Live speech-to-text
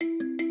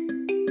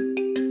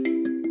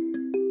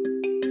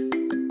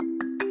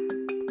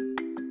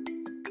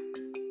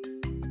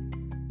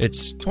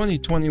It's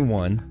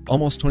 2021,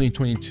 almost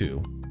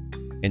 2022,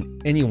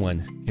 and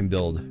anyone can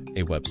build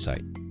a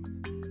website.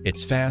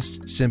 It's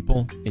fast,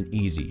 simple, and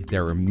easy.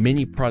 There are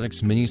many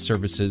products, many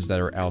services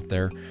that are out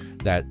there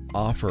that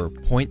offer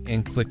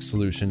point-and-click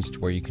solutions to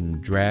where you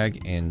can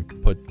drag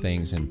and put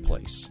things in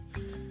place.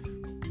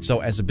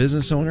 So as a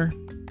business owner,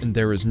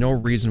 there is no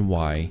reason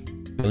why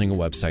building a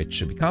website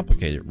should be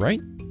complicated,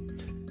 right?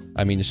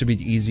 I mean, it should be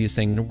the easiest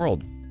thing in the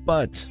world.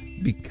 But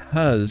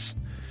because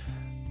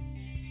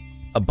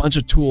a bunch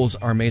of tools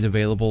are made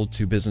available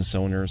to business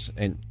owners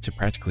and to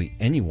practically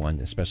anyone,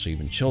 especially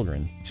even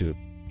children, to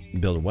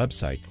build a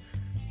website,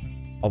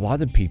 a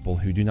lot of people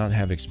who do not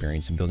have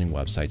experience in building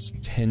websites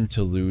tend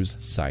to lose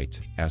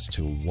sight as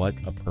to what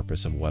a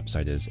purpose of a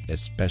website is,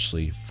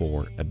 especially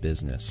for a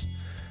business.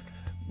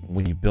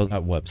 When you build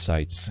out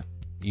websites,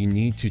 you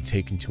need to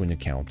take into an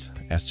account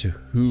as to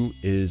who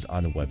is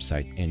on a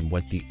website and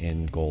what the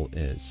end goal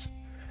is.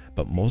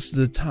 But most of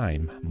the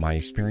time, my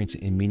experience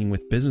in meeting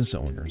with business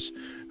owners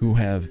who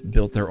have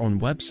built their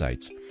own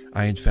websites,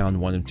 I had found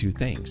one of two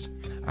things.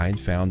 I had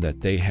found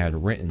that they had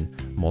written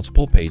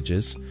multiple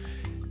pages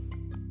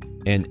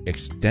and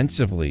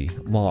extensively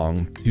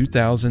long,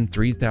 2,000,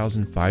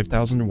 3,000,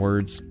 5,000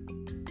 words,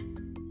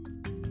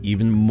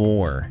 even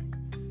more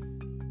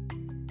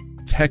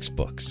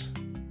textbooks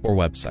for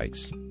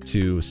websites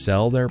to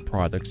sell their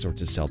products or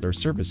to sell their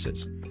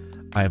services.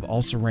 I have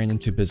also ran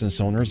into business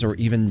owners or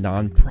even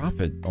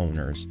nonprofit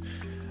owners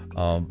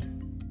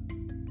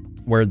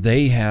where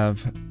they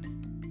have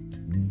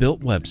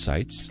built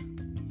websites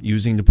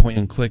using the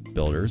point-and-click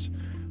builders,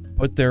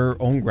 put their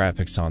own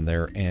graphics on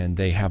there, and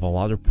they have a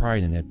lot of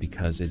pride in it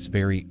because it's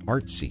very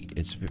artsy.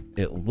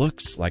 It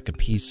looks like a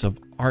piece of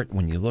art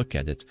when you look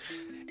at it,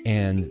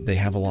 and they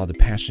have a lot of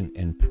passion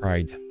and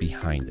pride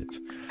behind it.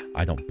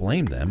 I don't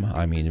blame them.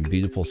 I mean, a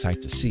beautiful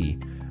sight to see.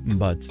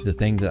 But the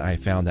thing that I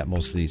found that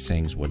most of these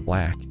things would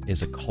lack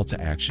is a call to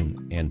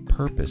action and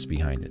purpose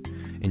behind it.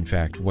 In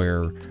fact,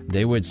 where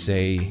they would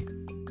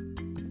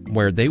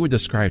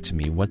describe to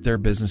me what their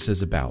business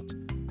is about.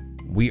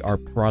 We are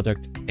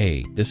product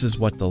A. This is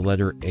what the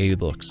letter A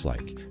looks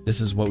like. This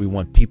is what we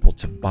want people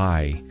to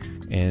buy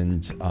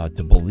and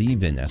to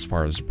believe in as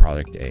far as the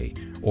product A.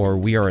 Or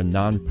we are a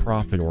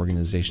nonprofit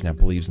organization that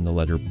believes in the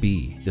letter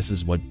B. This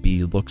is what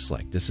B looks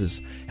like. This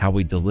is how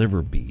we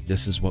deliver B.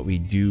 This is what we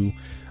do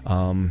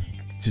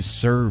to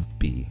serve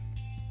B.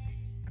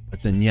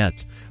 But then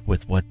yet,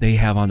 with what they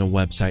have on a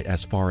website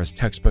as far as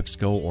textbooks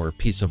go or a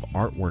piece of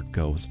artwork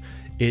goes,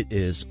 it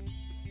is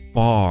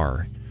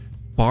far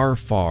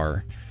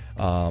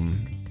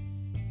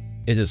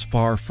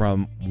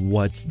from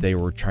what they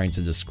were trying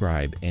to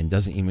describe and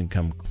doesn't even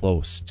come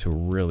close to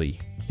really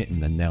hitting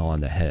the nail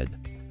on the head.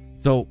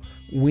 So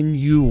when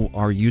you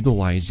are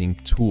utilizing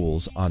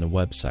tools on a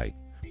website,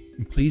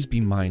 please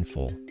be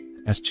mindful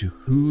as to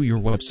who your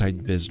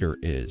website visitor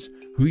is,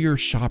 who your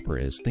shopper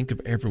is. Think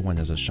of everyone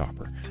as a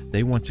shopper.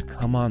 They want to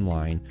come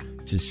online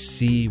to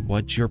see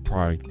what your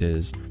product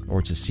is,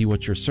 or to see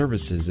what your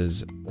services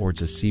is, or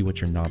to see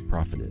what your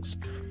nonprofit is.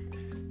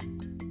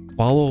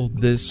 Follow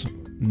this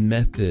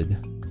method,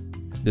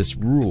 this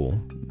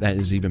rule that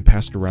is even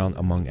passed around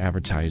among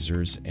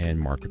advertisers and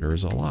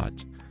marketers a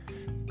lot.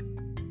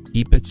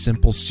 Keep it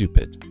simple,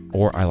 stupid.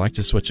 Or I like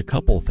to switch a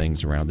couple of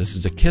things around. This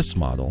is a KISS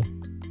model.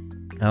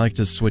 I like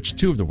to switch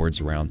two of the words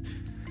around.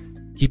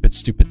 Keep it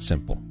stupid,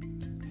 simple.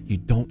 You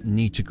don't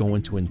need to go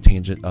into a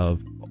tangent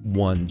of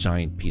one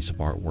giant piece of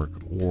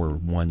artwork or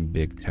one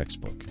big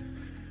textbook.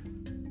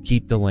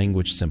 Keep the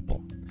language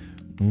simple.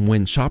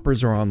 When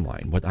shoppers are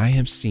online, what I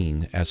have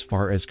seen as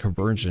far as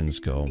conversions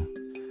go,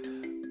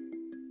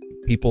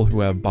 people who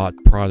have bought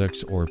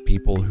products or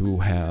people who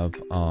have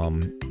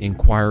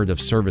inquired of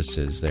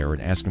services there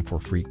and asking for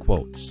free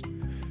quotes,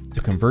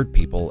 to convert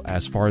people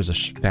as far as a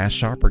fast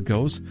shopper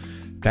goes,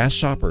 fast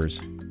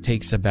shoppers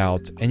takes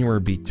about anywhere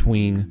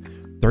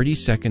between 30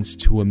 seconds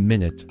to a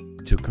minute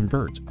to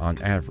convert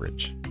on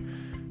average.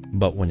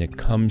 But when it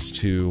comes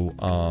to,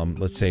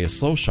 let's say, a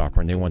slow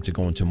shopper and they want to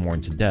go into more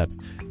into depth,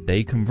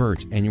 they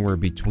convert anywhere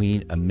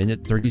between a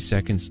minute 30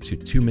 seconds to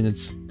 2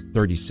 minutes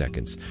 30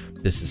 seconds.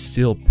 This is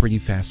still pretty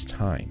fast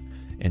time.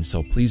 And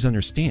so please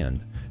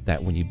understand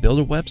that when you build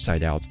a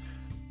website out,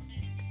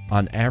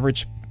 on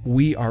average,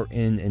 we are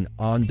in an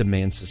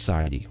on-demand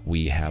society.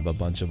 We have a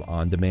bunch of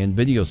on-demand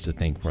videos to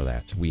thank for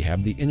that. We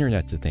have the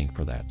internet to thank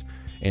for that.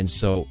 And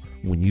so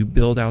when you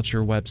build out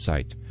your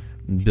website,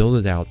 build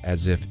it out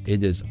as if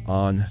it is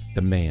on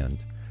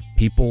demand.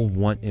 People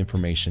want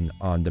information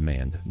on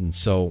demand. And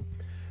so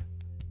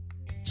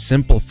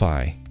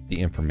simplify the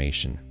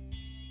information.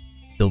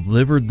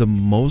 Deliver the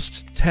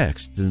most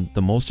text,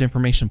 the most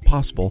information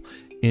possible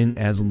in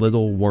as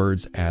little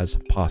words as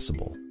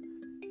possible.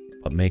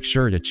 But make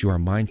sure that you are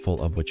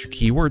mindful of what your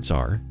keywords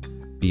are.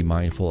 Be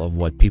mindful of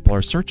what people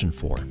are searching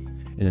for.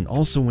 And then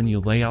also when you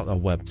lay out a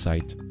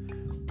website,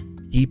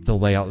 keep the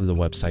layout of the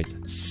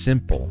website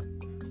simple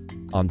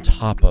on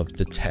top of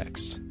the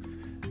text.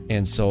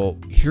 And so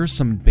here's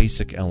some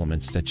basic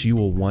elements that you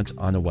will want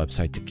on a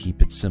website to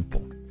keep it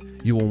simple.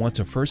 you will want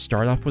to first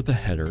start off with a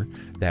header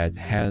that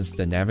has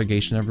the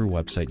navigation of your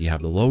website. You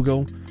have the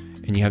logo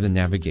and you have the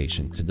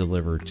navigation to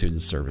deliver to the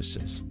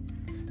services.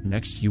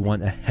 Next, you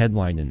want a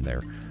headline in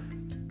there.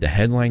 The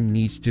headline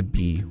needs to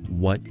be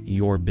what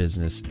your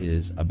business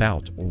is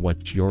about, or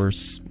what you're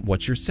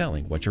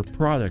selling, what your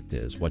product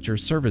is, what your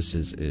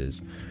services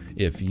is.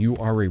 If you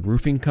are a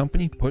roofing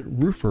company, put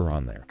roofer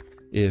on there.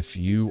 If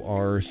you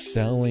are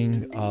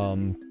selling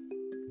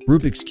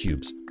Rubik's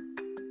Cubes,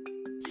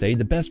 say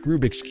the best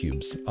Rubik's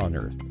Cubes on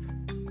earth.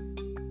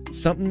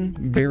 Something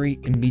very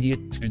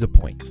immediate to the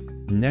point.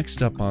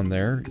 Next up on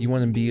there, you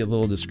want to be a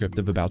little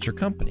descriptive about your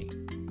company.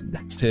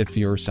 That's if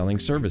you're selling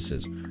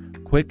services. A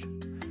quick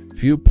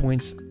few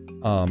point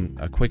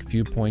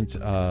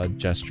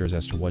gestures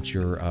as to what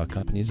your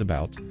company is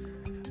about,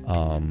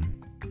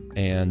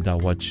 and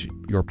what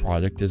your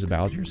product is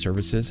about, your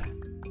services.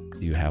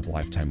 Do you have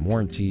lifetime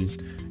warranties?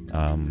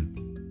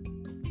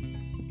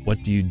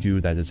 What do you do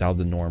that is out of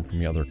the norm from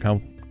the other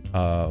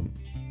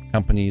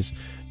companies? Do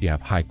you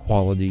have high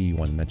quality? You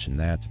want to mention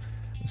that.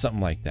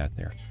 Something like that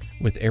there.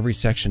 With every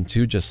section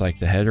too, just like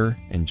the header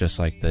and just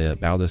like the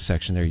about us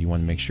section there, you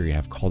want to make sure you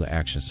have call to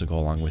actions to go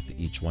along with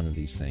each one of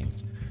these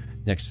things.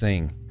 Next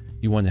thing,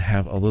 you want to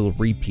have a little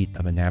repeat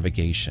of a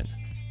navigation.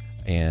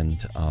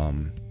 And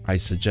I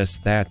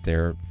suggest that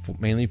there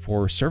mainly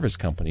for service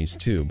companies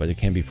too, but it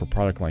can be for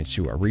product lines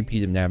too. A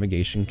repeat of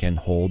navigation can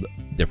hold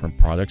different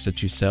products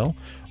that you sell,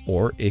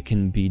 or it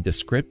can be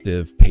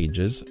descriptive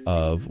pages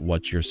of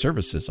what your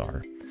services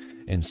are.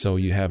 And so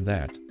you have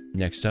that.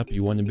 Next up,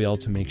 you want to be able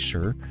to make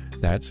sure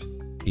that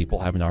people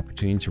have an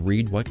opportunity to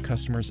read what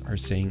customers are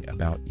saying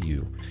about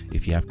you.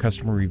 If you have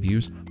customer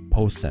reviews,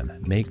 post them.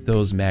 Make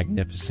those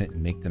magnificent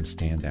and make them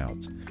stand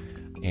out.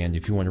 And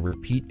if you want to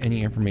repeat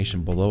any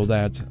information below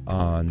that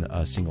on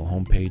a single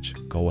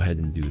homepage, go ahead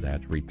and do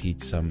that.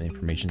 Repeat some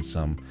information,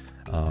 some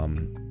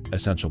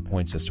essential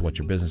points as to what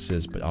your business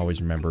is, but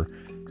always remember,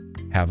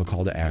 have a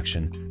call to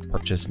action,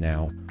 purchase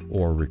now,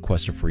 or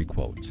request a free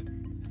quote.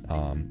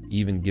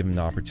 Even give them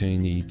the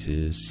opportunity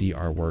to see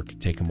our work,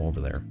 take them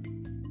over there.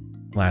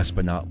 Last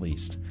but not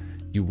least,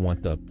 you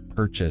want the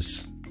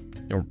purchase,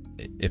 or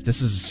if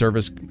this is a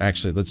service,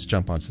 actually, let's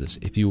jump onto this.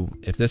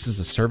 If this is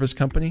a service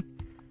company,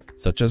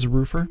 such as a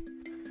roofer,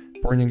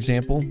 for an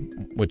example,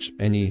 which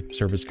any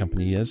service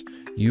company is,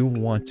 you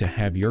want to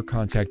have your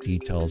contact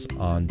details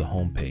on the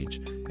homepage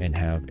and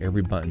have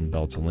every button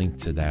bell to link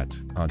to that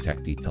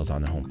contact details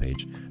on the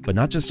homepage. But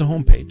not just a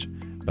homepage,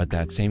 but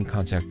that same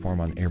contact form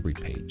on every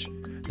page.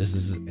 This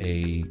is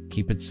a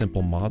keep it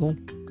simple model.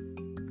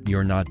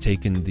 You're not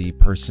taking the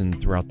person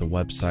throughout the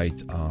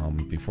website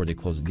before they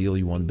close a deal.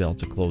 You want to be able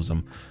to close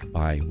them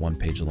by one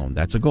page alone.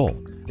 That's a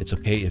goal. It's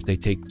okay if they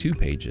take 2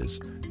 pages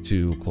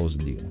to close a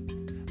deal.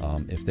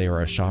 If they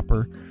are a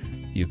shopper,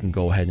 you can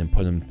go ahead and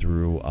put them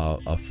through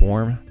a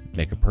form,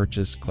 make a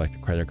purchase, collect the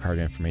credit card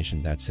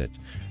information. That's it.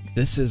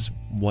 This is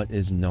what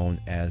is known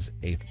as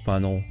a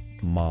funnel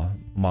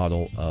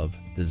model of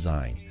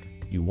design.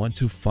 You want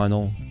to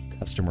funnel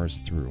customers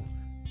through.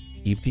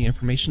 Keep the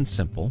information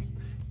simple,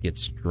 get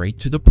straight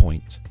to the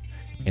point,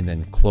 and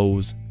then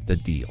close the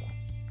deal.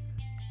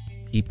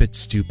 Keep it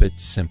stupid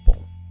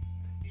simple.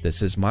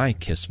 This is my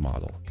KISS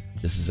model.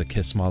 This is a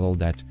KISS model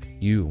that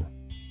you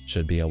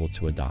should be able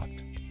to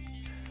adopt.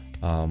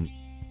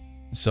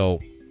 So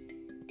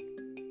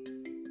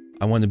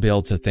I want to be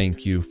able to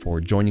thank you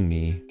for joining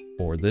me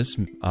for this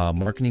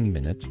Marketing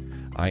Minute.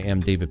 I am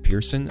David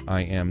Pearson.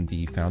 I am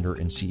the founder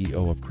and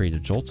CEO of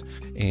Creative Jolt.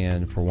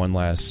 And for one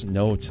last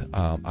note,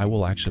 I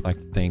will actually like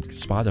to thank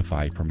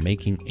Spotify for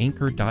making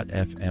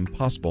Anchor.fm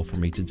possible for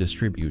me to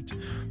distribute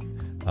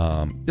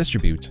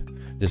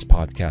this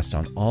podcast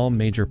on all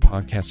major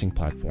podcasting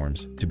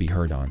platforms to be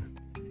heard on.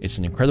 It's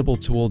an incredible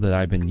tool that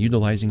I've been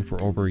utilizing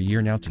for over a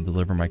year now to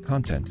deliver my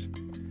content.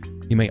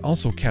 You may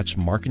also catch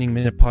Marketing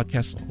Minute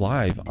Podcast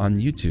live on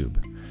YouTube.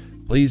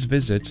 Please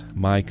visit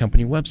my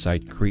company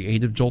website,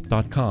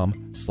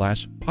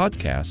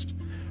 creativejolt.com/podcast,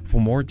 for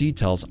more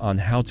details on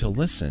how to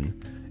listen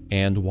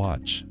and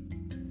watch.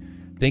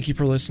 Thank you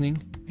for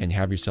listening, and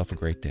have yourself a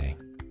great day.